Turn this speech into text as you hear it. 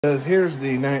Here's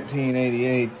the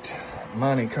 1988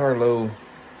 Monte Carlo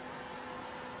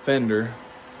fender,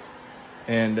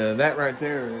 and that right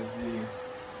there is the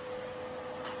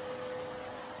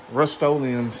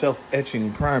Rust-Oleum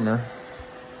self-etching primer.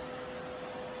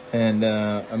 And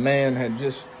a man had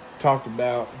just talked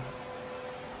about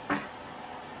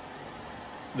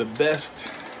the best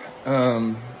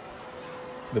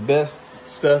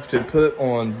stuff to put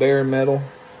on bare metal.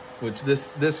 Which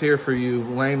this here, for you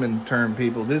layman term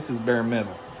people, this is bare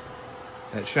metal.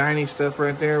 That shiny stuff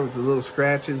right there with the little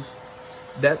scratches,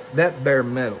 that bare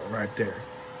metal right there.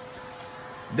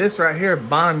 This right here,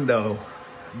 Bondo.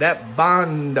 That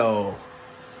Bondo.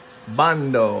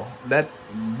 That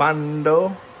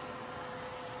Bondo,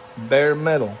 bare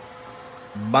metal.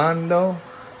 Bondo,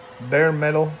 bare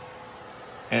metal,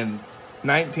 and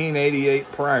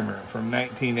 1988 primer from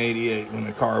 1988 when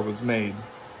the car was made.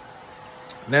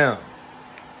 Now,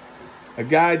 a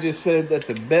guy just said that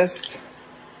the best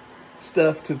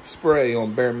stuff to spray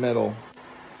on bare metal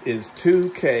is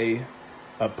 2K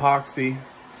epoxy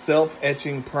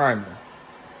self-etching primer.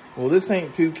 Well, this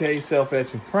ain't 2K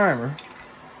self-etching primer.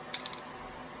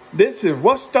 This is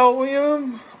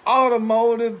Rust-Oleum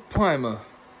automotive primer.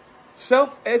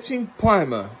 Self-etching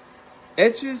primer.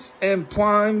 Etches and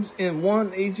primes in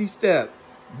one easy step.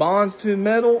 Bonds to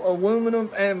metal, aluminum,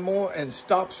 and more, and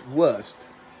stops rust.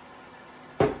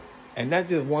 And that's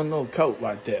just one little coat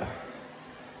right there.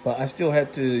 But I still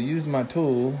have to use my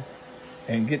tool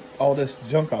and get all this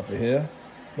junk off of here.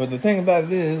 But the thing about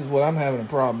it is, what I'm having a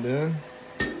problem doing,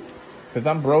 because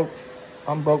I'm broke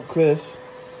Chris,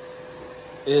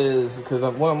 is because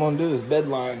what I'm going to do is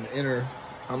bedline the inner.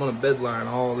 I'm going to bedline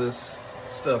all this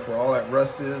stuff where all that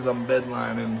rust is. I'm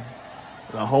bedlining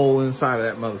the whole inside of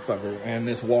that motherfucker and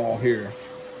this wall here.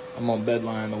 I'm gonna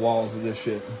bedline the walls of this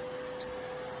shit.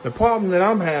 The problem that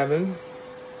I'm having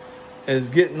is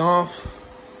getting off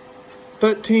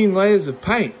 13 layers of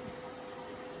paint.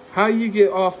 How you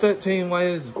get off 13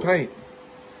 layers of paint?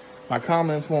 My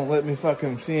comments won't let me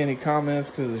fucking see any comments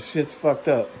because the shit's fucked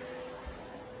up.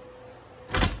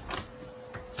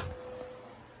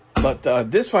 But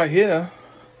this right here,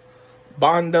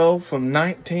 Bondo from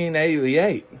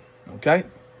 1988. Okay,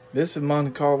 this is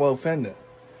Monte Carlo fender.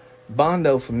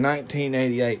 Bondo from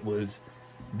 1988 was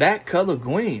that color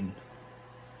green.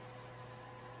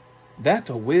 That's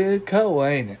a weird color,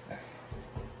 ain't it?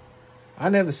 I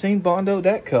never seen Bondo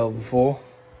that color before.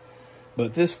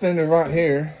 But this fender right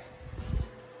here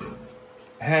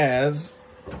has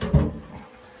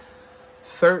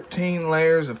 13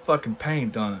 layers of fucking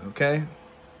paint on it, okay?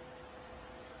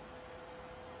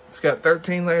 It's got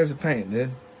 13 layers of paint,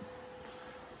 dude.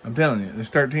 I'm telling you, there's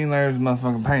 13 layers of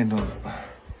motherfucking paint on it.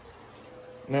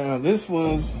 Now, this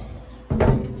was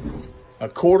a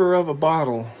quarter of a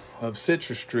bottle of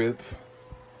citrus strip.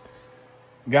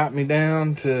 Got me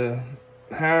down to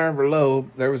however low.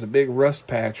 There was a big rust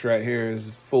patch right here. It's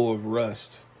full of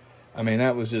rust. I mean,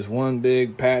 that was just one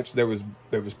big patch. There was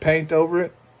paint over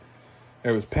it.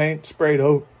 There was paint sprayed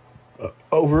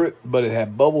over it, but it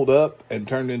had bubbled up and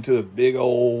turned into a big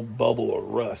old bubble of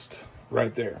rust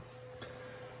right there.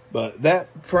 But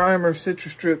that primer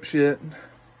citrus strip shit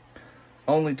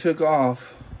only took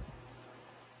off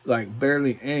like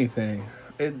barely anything.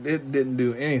 It didn't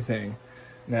do anything.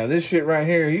 Now this shit right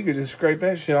here, you could just scrape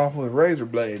that shit off with a razor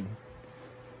blade.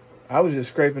 I was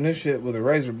just scraping this shit with a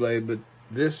razor blade, but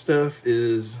this stuff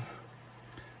is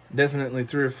definitely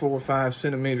 3 or 4 or 5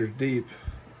 centimeters deep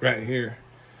right here.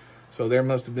 So there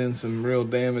must have been some real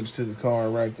damage to the car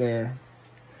right there.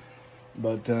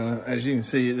 But as you can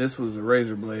see, this was a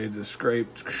razor blade that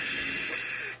scraped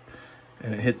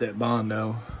and it hit that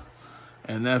Bondo.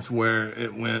 And that's where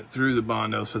it went through the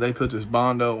Bondo. So they put this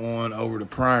Bondo on over the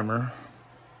primer.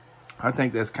 I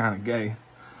think that's kind of gay.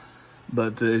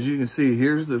 But as you can see,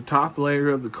 here's the top layer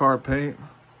of the car paint.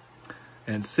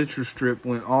 And citrus strip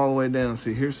went all the way down.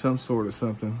 See, here's some sort of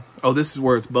something. Oh, this is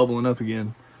where it's bubbling up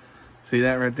again. See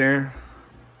that right there?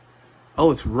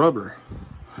 Oh, it's rubber.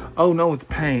 Oh, no, it's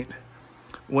paint.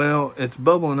 Well, it's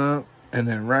bubbling up, and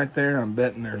then right there, I'm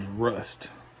betting there's rust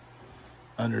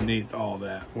underneath all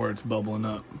that, where it's bubbling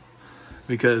up.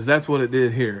 Because that's what it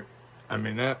did here. I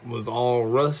mean, that was all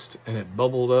rust, and it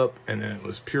bubbled up, and then it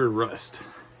was pure rust.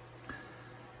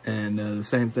 And the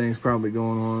same thing's probably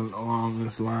going on along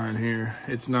this line here.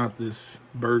 It's not this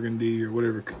burgundy or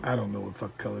whatever. I don't know what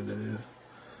fuck color that is.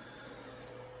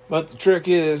 But the trick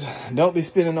is, don't be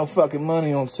spending no fucking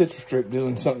money on citrus strip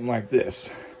doing something like this.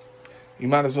 You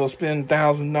might as well spend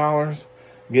 $1,000,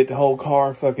 get the whole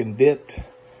car fucking dipped,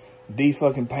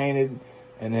 de-fucking painted,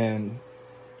 and then,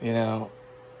 you know,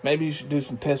 maybe you should do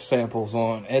some test samples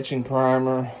on etching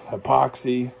primer,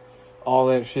 epoxy, all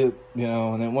that shit, you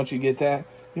know. And then once you get that,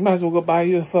 you might as well go buy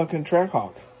you a fucking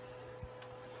Trackhawk.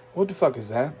 What the fuck is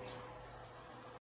that?